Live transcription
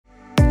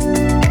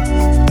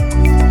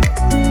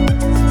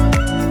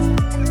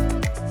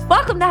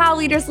the How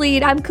Leaders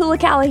Lead. I'm Koula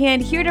Callahan,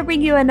 here to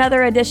bring you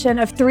another edition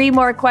of 3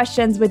 More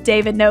Questions with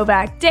David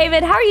Novak.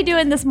 David, how are you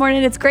doing this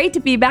morning? It's great to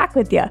be back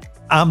with you.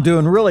 I'm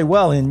doing really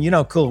well. And,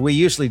 Koula, we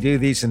usually do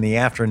these in the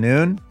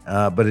afternoon,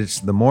 but it's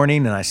the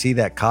morning, and I see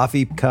that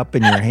coffee cup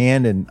in your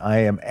hand, and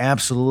I am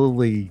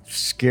absolutely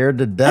scared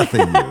to death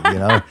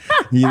of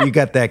you. You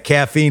got that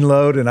caffeine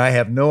load, and I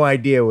have no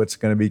idea what's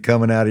going to be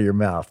coming out of your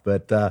mouth.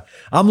 But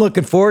I'm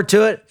looking forward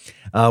to it.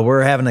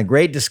 We're having a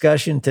great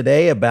discussion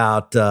today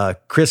about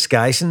Chris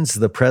Gheysens,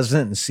 the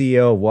president and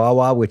CEO of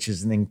Wawa, which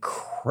is an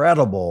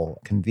incredible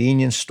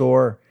convenience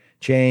store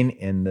chain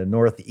in the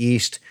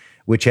Northeast,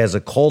 which has a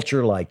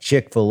culture like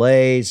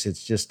Chick-fil-A's.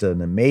 It's just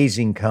an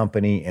amazing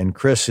company, and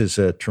Chris is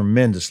a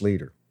tremendous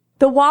leader.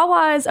 The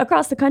Wawas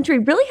across the country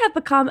really have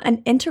become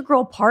an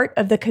integral part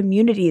of the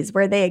communities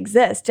where they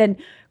exist. And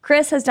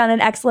Chris has done an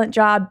excellent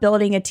job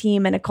building a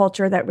team and a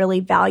culture that really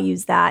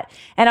values that.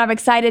 And I'm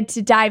excited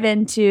to dive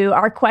into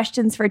our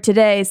questions for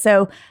today.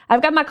 So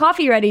I've got my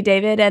coffee ready,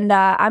 David, and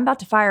I'm about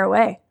to fire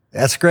away.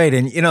 That's great.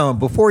 And,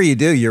 before you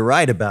do, you're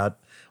right about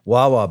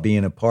Wawa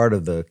being a part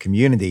of the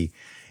community.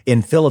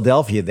 In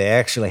Philadelphia, they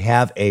actually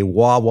have a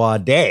Wawa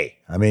Day.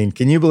 I mean,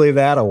 can you believe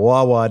that? A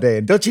Wawa Day.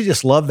 And don't you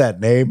just love that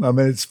name? I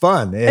mean, it's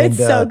fun. And, it's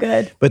so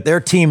good. But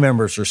their team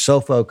members are so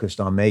focused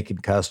on making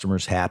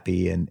customers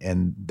happy,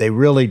 and they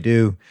really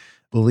do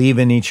believe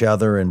in each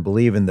other and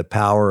believe in the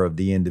power of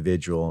the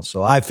individual.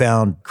 So I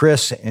found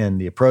Chris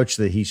and the approach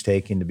that he's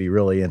taking to be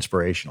really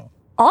inspirational.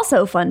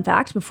 Also, fun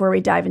fact, before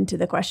we dive into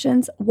the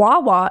questions,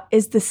 Wawa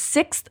is the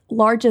 6th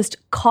largest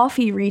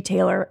coffee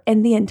retailer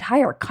in the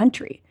entire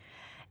country.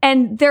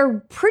 And they're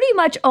pretty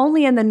much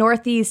only in the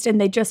Northeast,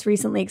 and they just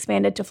recently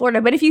expanded to Florida.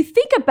 But if you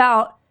think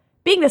about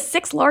being the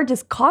 6th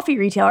largest coffee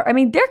retailer, I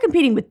mean, they're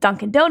competing with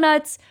Dunkin'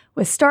 Donuts,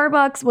 with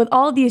Starbucks, with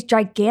all of these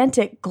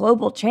gigantic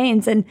global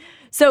chains. And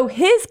so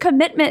his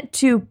commitment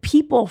to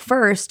people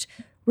first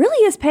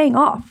really is paying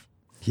off.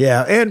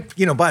 Yeah. And,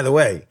 by the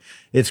way,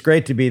 it's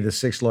great to be the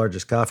 6th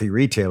largest coffee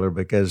retailer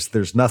because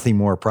there's nothing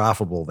more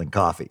profitable than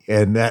coffee.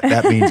 And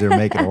that means they're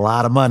making a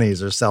lot of money as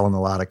they're selling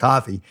a lot of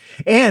coffee.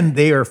 And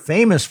they are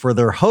famous for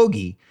their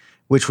hoagie,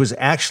 which was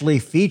actually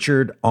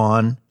featured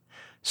on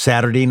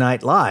Saturday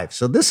Night Live.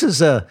 So this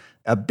is a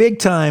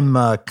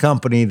big-time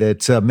company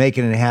that's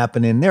making it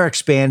happen, and they're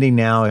expanding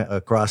now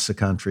across the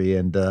country,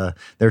 and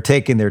they're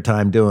taking their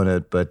time doing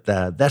it, but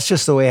that's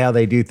just the way how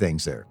they do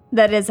things there.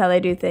 That is how they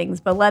do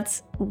things, but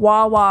let's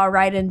Wawa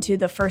right into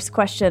the first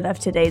question of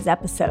today's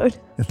episode.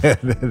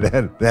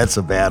 That's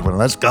a bad one.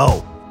 Let's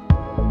go.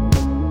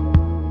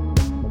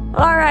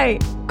 All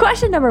right,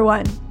 question number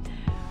 1.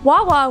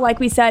 Wawa,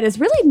 like we said, is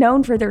really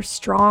known for their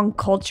strong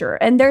culture.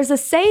 And there's a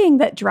saying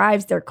that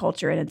drives their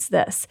culture, and it's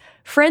this: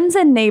 friends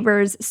and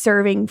neighbors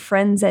serving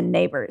friends and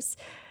neighbors.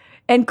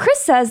 And Chris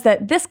says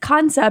that this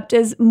concept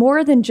is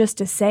more than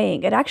just a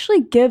saying. It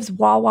actually gives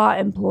Wawa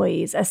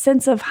employees a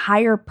sense of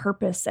higher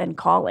purpose and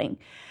calling.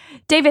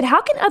 David,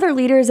 how can other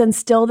leaders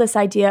instill this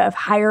idea of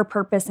higher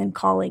purpose and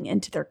calling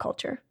into their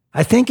culture?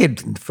 I think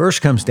it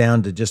first comes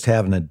down to just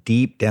having a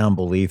deep down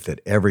belief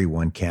that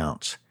everyone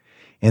counts,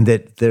 and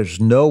that there's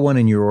no one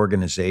in your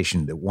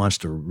organization that wants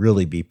to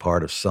really be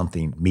part of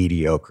something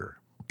mediocre.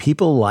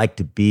 People like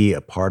to be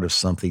a part of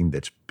something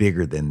that's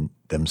bigger than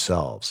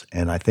themselves.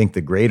 And I think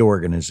the great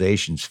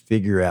organizations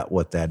figure out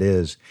what that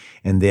is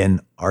and then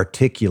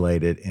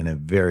articulate it in a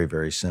very,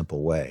 very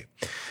simple way.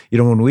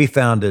 When we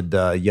founded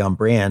Yum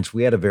Brands,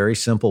 we had a very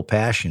simple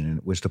passion, and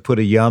it was to put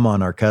a yum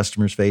on our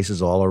customers'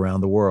 faces all around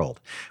the world.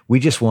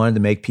 We just wanted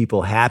to make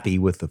people happy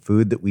with the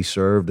food that we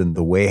served and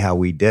the way how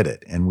we did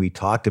it. And we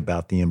talked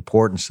about the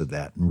importance of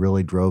that and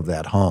really drove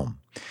that home.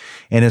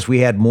 And as we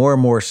had more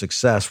and more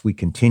success, we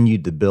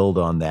continued to build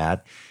on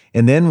that.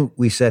 And then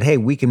we said, hey,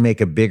 we can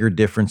make a bigger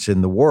difference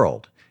in the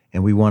world.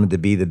 And we wanted to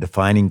be the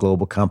defining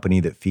global company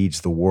that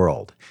feeds the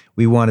world.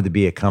 We wanted to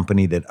be a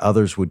company that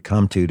others would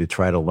come to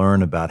try to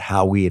learn about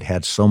how we had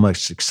had so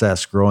much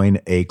success growing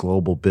a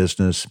global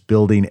business,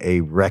 building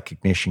a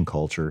recognition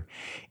culture,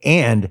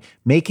 and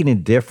making a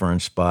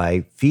difference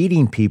by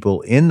feeding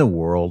people in the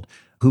world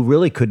who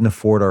really couldn't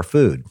afford our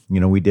food.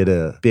 We did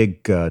a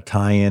big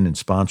tie-in and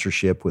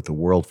sponsorship with the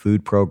World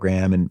Food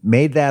Program and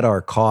made that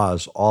our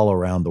cause all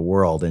around the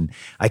world. And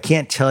I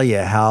can't tell you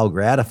how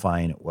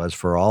gratifying it was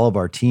for all of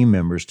our team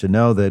members to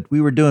know that we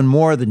were doing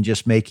more than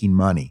just making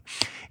money.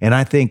 And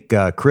I think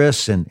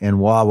Chris and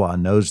Wawa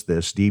knows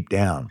this deep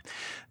down.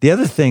 The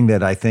other thing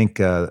that I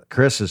think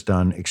Chris has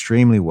done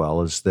extremely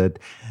well is that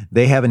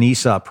they have an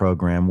ESOP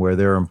program where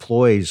their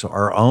employees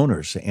are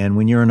owners. And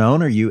when you're an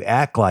owner, you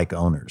act like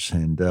owners.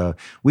 And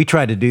we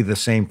tried to do the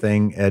same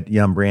thing at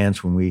Yum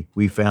Brands when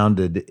we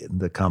founded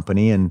the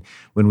company, and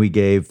when we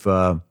gave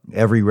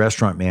every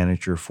restaurant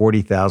manager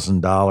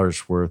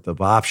 $40,000 worth of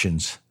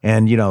options.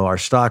 And, our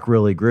stock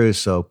really grew.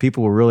 So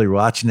people were really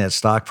watching that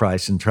stock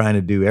price and trying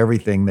to do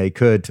everything they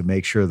could to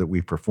make sure that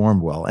we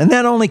performed well. And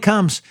that only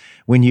comes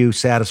when you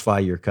satisfy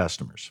your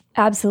customers.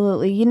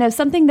 Absolutely.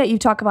 Something that you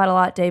talk about a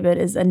lot, David,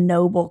 is a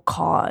noble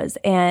cause.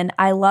 And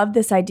I love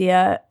this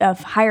idea of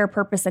higher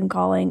purpose and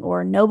calling,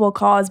 or noble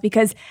cause,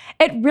 because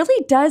it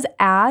really does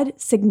add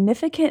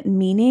significant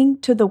meaning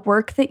to the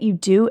work that you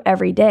do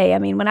every day. I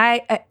mean,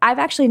 I've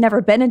actually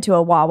never been into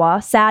a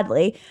Wawa,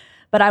 sadly,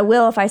 but I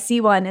will if I see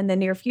one in the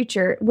near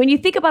future. When you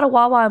think about a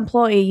Wawa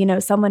employee,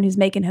 someone who's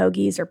making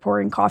hoagies or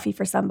pouring coffee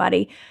for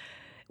somebody,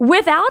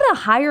 without a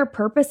higher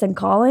purpose and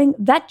calling,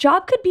 that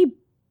job could be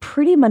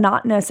pretty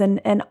monotonous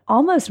and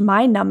almost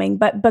mind-numbing.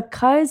 But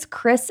because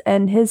Chris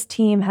and his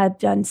team have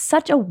done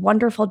such a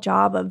wonderful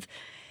job of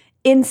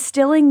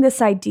instilling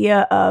this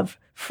idea of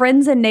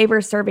friends and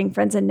neighbors serving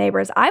friends and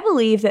neighbors, I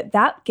believe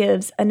that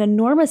gives an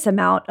enormous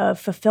amount of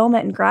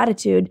fulfillment and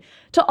gratitude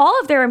to all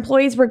of their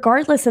employees,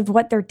 regardless of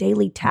what their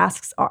daily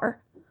tasks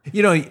are.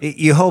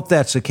 You hope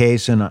that's the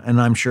case, and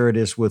I'm sure it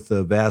is with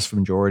the vast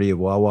majority of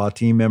Wawa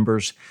team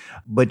members.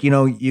 But,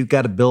 you've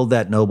got to build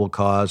that noble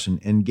cause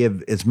and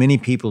give as many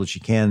people as you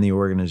can in the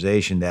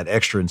organization that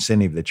extra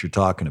incentive that you're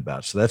talking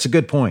about. So that's a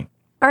good point.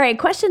 All right,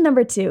 question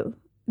number 2.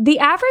 The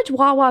average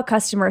Wawa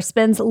customer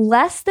spends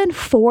less than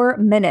 4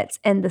 minutes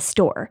in the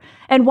store,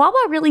 and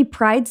Wawa really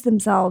prides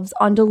themselves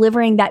on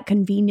delivering that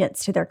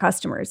convenience to their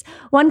customers.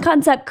 One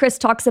concept Chris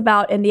talks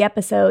about in the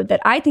episode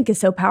that I think is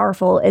so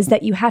powerful is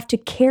that you have to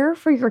care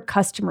for your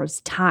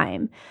customers'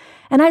 time.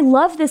 And I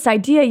love this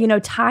idea.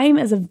 Time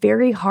is a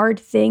very hard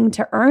thing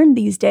to earn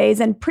these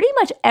days, and pretty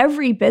much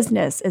every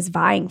business is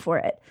vying for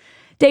it.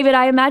 David,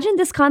 I imagine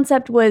this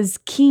concept was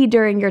key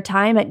during your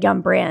time at Yum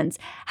Brands.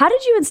 How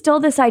did you instill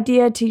this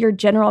idea to your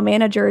general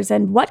managers,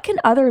 and what can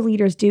other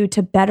leaders do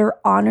to better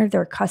honor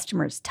their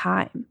customers'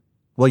 time?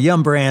 Well,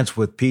 Yum Brands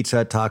with Pizza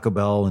Hut, Taco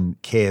Bell,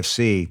 and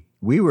KFC,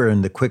 we were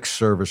in the quick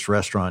service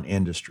restaurant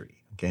industry.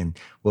 Okay,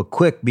 well,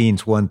 quick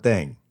means one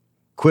thing.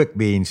 Quick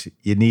means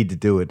you need to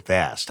do it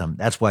fast.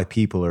 That's why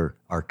people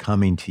are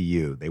coming to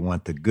you. They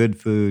want the good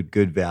food,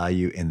 good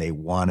value, and they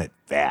want it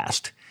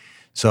fast.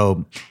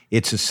 So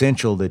it's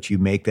essential that you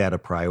make that a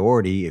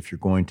priority if you're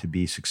going to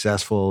be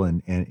successful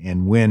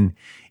and win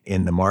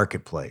in the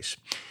marketplace.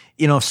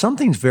 If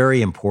something's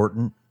very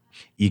important,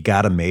 you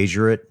got to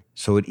measure it.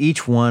 So at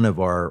each one of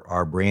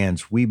our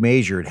brands, we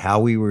measured how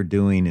we were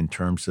doing in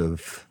terms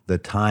of the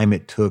time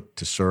it took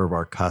to serve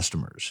our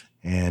customers.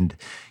 And,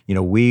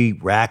 we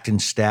racked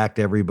and stacked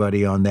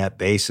everybody on that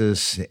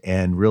basis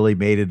and really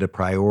made it a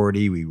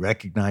priority. We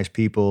recognized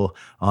people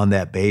on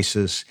that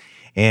basis.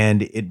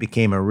 And it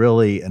became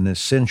an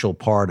essential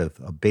part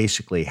of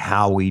basically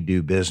how we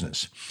do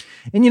business.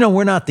 And,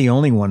 we're not the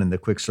only one in the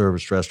quick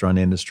service restaurant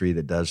industry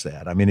that does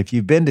that. I mean, if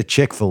you've been to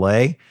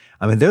Chick-fil-A,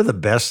 they're the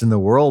best in the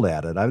world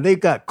at it. They've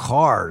got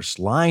cars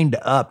lined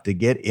up to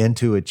get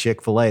into a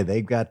Chick-fil-A.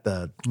 They've got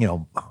the,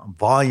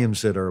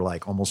 volumes that are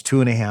like almost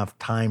 2.5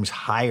 times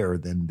higher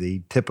than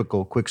the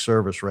typical quick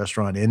service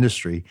restaurant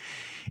industry.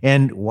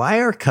 And why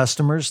are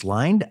customers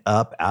lined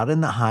up out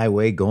in the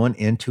highway going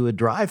into a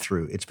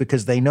drive-thru? It's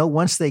because they know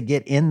once they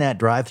get in that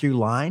drive-thru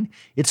line,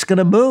 it's going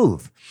to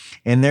move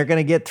and they're going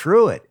to get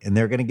through it and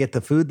they're going to get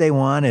the food they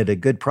want at a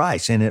good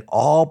price. And it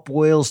all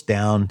boils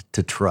down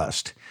to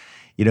trust.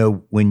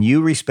 When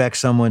you respect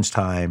someone's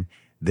time,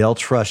 they'll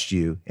trust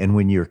you. And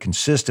when you're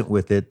consistent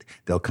with it,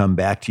 they'll come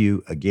back to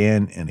you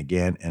again and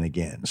again and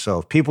again. So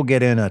if people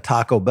get in a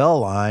Taco Bell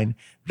line,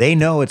 they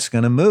know it's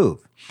going to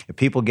move. If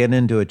people get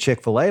into a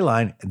Chick-fil-A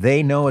line,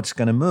 they know it's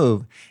going to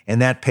move.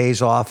 And that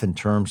pays off in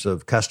terms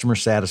of customer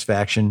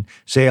satisfaction,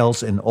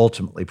 sales, and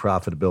ultimately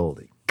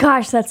profitability.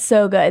 Gosh, that's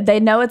so good. They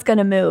know it's going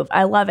to move.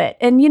 I love it.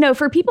 And,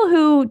 for people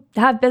who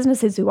have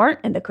businesses who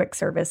aren't in the quick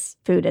service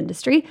food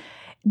industry,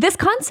 this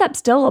concept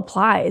still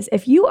applies.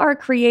 If you are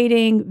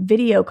creating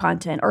video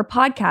content or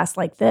podcasts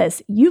like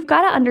this, you've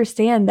got to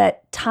understand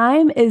that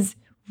time is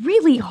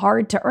really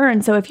hard to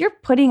earn. So if you're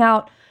putting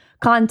out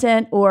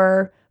content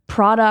or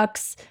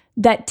products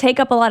that take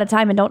up a lot of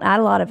time and don't add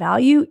a lot of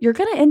value, you're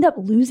going to end up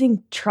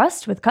losing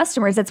trust with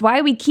customers. That's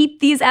why we keep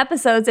these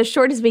episodes as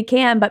short as we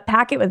can, but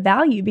pack it with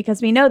value, because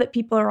we know that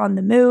people are on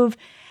the move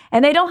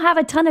and they don't have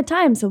a ton of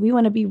time. So we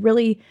want to be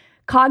really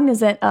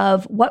cognizant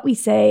of what we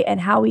say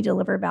and how we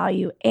deliver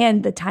value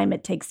and the time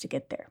it takes to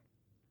get there.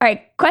 All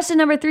right, question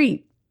number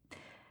 3.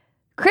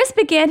 Chris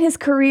began his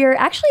career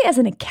actually as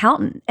an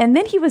accountant, and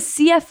then he was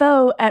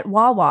CFO at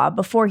Wawa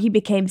before he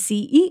became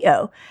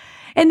CEO.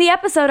 In the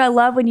episode, I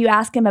love when you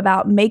ask him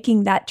about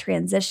making that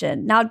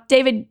transition. Now,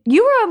 David,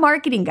 you were a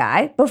marketing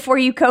guy before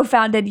you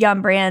co-founded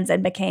Yum Brands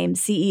and became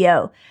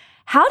CEO.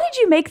 How did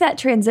you make that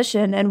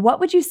transition, and what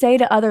would you say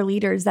to other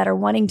leaders that are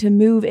wanting to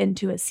move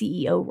into a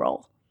CEO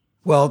role?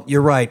 Well,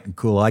 you're right,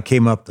 Koula. I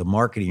came up the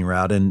marketing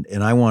route and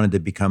I wanted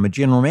to become a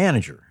general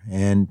manager.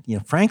 And,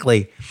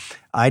 frankly,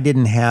 I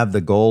didn't have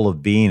the goal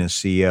of being a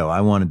CEO.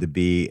 I wanted to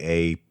be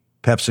a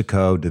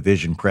PepsiCo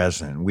division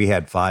president. We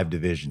had 5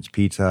 divisions: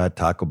 Pizza Hut,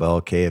 Taco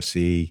Bell,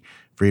 KFC,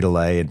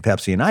 Frito-Lay, and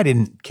Pepsi. And I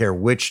didn't care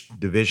which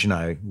division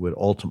I would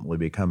ultimately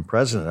become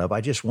president of. I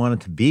just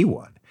wanted to be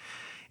one.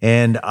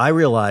 And I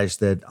realized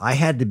that I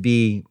had to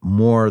be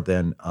more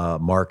than a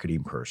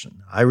marketing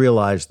person. I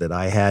realized that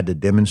I had to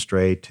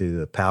demonstrate to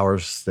the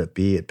powers that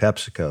be at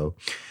PepsiCo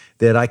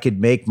that I could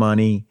make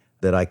money,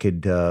 that I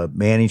could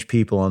manage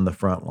people on the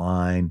front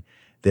line,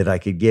 that I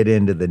could get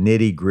into the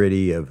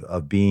nitty-gritty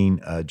of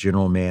being a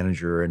general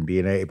manager and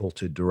being able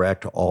to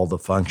direct all the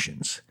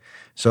functions.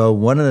 So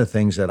one of the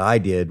things that I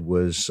did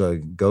was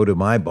go to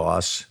my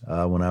boss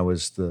when I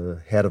was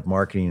the head of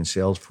marketing and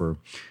sales for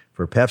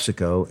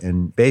PepsiCo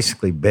and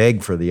basically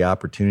beg for the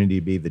opportunity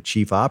to be the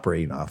chief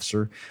operating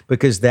officer,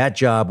 because that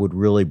job would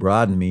really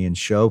broaden me and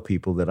show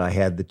people that I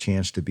had the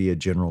chance to be a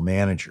general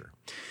manager.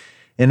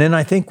 And then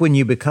I think when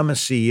you become a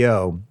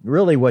CEO,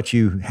 really what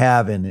you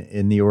have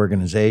in the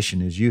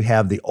organization is you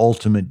have the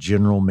ultimate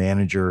general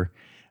manager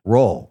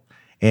role.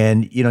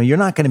 And you're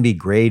not going to be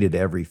great at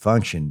every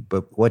function,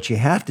 but what you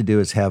have to do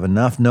is have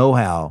enough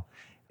know-how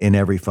in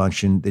every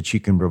function that you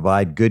can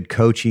provide good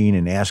coaching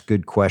and ask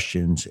good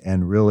questions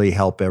and really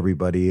help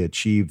everybody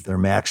achieve their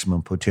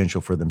maximum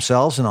potential for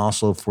themselves and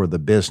also for the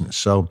business.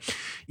 So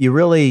you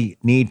really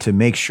need to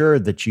make sure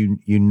that you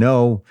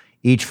know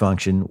each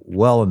function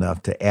well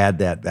enough to add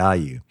that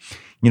value.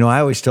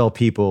 I always tell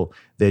people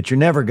that you're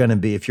never going to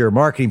be, if you're a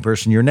marketing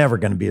person, you're never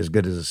going to be as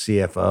good as a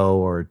CFO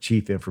or a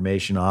chief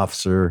information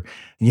officer.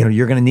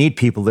 You're going to need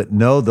people that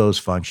know those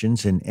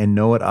functions and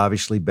know it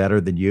obviously better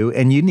than you.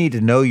 And you need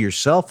to know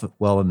yourself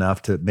well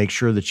enough to make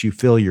sure that you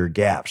fill your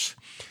gaps.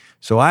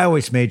 So I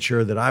always made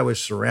sure that I was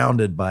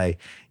surrounded by,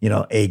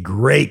 a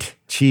great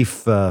chief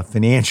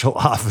financial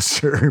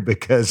officer,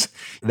 because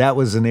that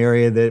was an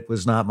area that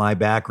was not my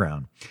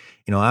background.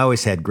 I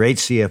always had great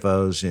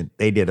CFOs, and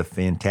they did a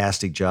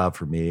fantastic job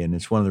for me, and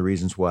it's one of the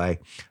reasons why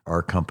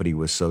our company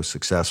was so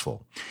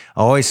successful.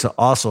 I always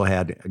also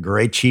had a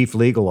great chief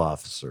legal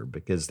officer,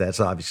 because that's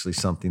obviously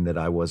something that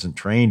I wasn't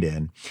trained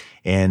in,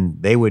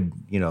 and they would,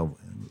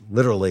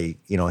 literally,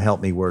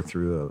 help me work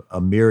through a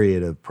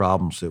myriad of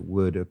problems that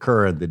would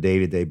occur in the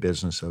day-to-day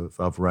business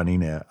of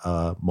running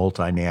a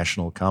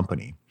multinational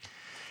company.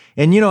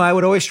 And, I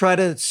would always try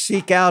to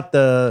seek out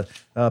the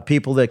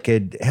people that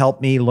could help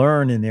me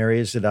learn in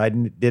areas that I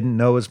didn't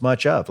know as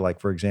much of.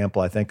 Like, for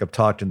example, I think I've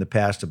talked in the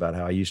past about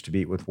how I used to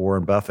meet with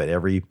Warren Buffett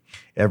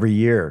every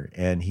year,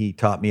 and he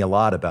taught me a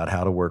lot about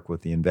how to work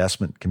with the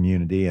investment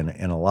community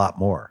and a lot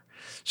more.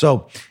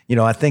 So,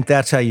 I think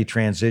that's how you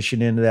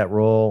transition into that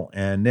role.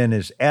 And then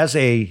as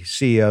a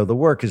CEO, the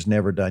work is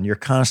never done. You're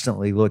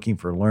constantly looking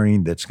for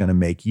learning that's going to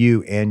make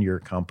you and your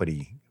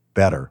company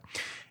better.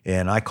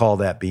 And I call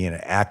that being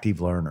an active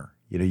learner.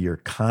 You're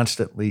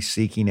constantly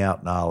seeking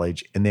out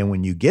knowledge. And then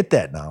when you get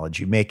that knowledge,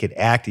 you make it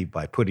active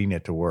by putting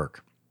it to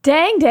work.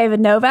 Dang, David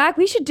Novak,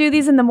 we should do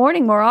these in the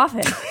morning more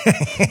often.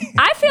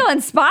 I feel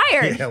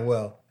inspired. Yeah,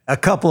 well, a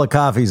couple of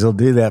coffees will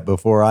do that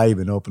before I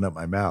even open up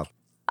my mouth.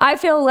 I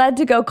feel led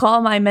to go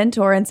call my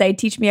mentor and say,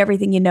 teach me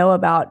everything you know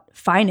about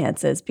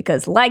finances,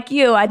 because like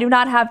you, I do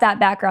not have that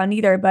background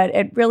either, but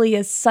it really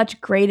is such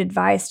great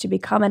advice to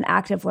become an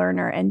active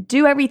learner and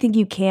do everything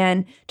you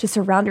can to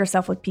surround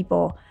yourself with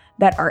people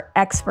that are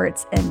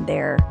experts in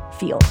their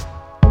field.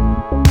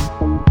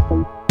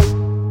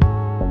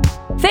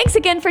 Thanks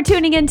again for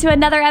tuning in to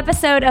another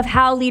episode of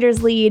How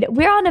Leaders Lead.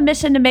 We're on a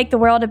mission to make the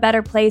world a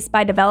better place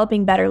by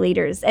developing better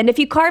leaders. And if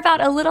you carve out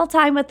a little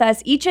time with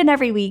us each and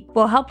every week,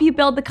 we'll help you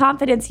build the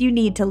confidence you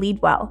need to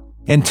lead well.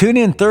 And tune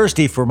in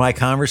Thursday for my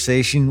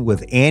conversation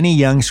with Annie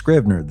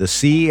Young-Scribner, the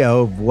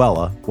CEO of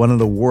Wella, one of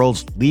the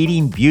world's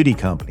leading beauty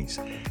companies.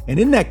 And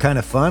isn't that kind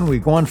of fun?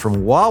 We've gone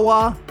from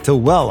Wawa to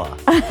Wella.